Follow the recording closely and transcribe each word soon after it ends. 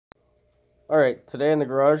Alright, today in the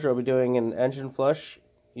garage I'll be doing an engine flush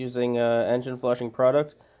using engine flushing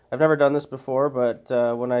product. I've never done this before,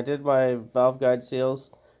 but when I did my valve guide seals,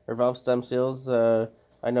 or valve stem seals,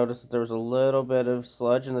 I noticed that there was a little bit of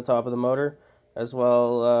sludge in the top of the motor. As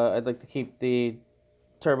well, I'd like to keep the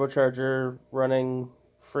turbocharger running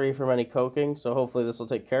free from any coking, so hopefully this will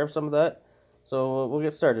take care of some of that. So we'll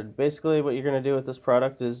get started. Basically what you're going to do with this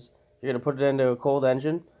product is you're going to put it into a cold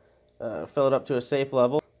engine, fill it up to a safe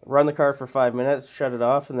level, run the car for 5 minutes, shut it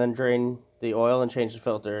off, and then drain the oil and change the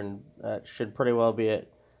filter, and that should pretty well be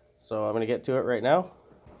it. So I'm going to get to it right now.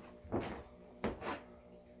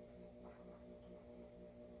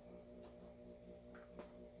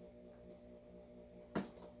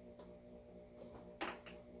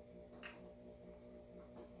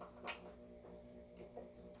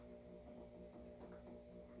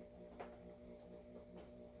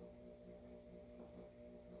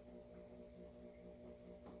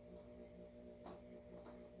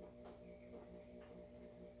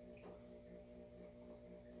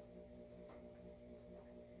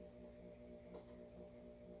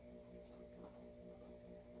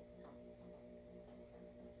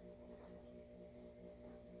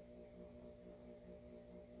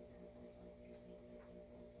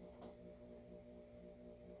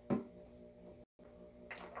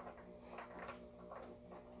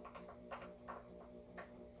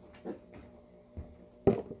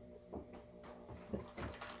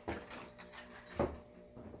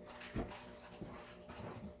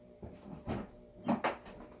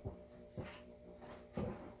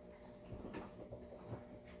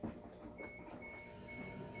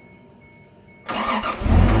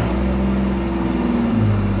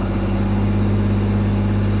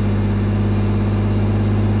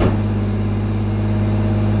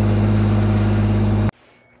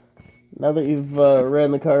 Now that you've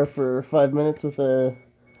ran the car for 5 minutes with a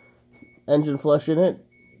engine flush in it,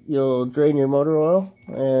 you'll drain your motor oil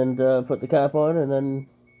and put the cap on, and then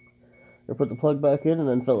put the plug back in and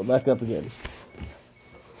then fill it back up again.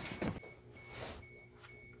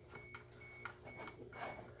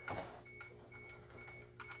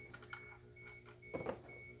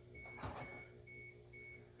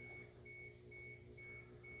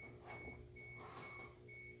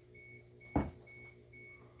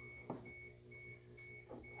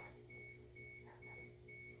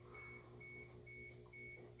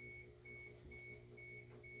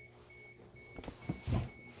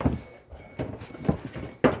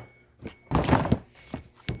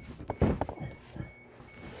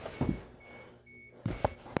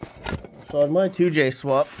 So on my 2J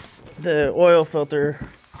swap, the oil filter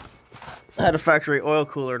had a factory oil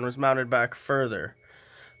cooler and was mounted back further.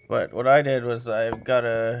 But what I did was I got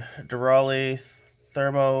a Durali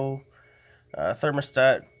thermostat,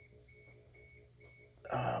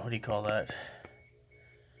 what do you call that?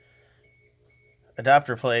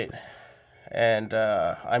 Adapter plate, and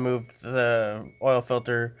I moved the oil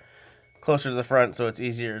filter closer to the front so it's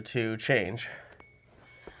easier to change.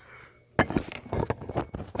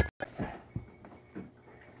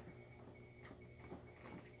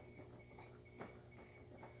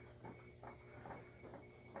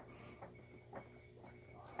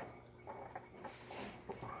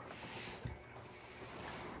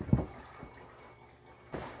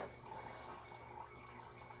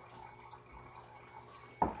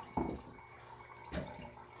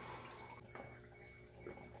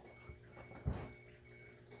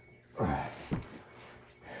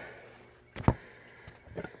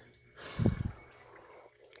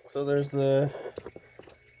 So there's the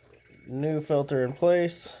new filter in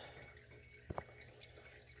place,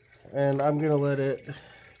 and I'm gonna let it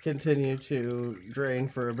continue to drain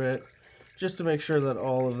for a bit just to make sure that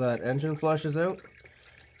all of that engine flush is out,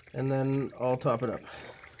 and then I'll top it up.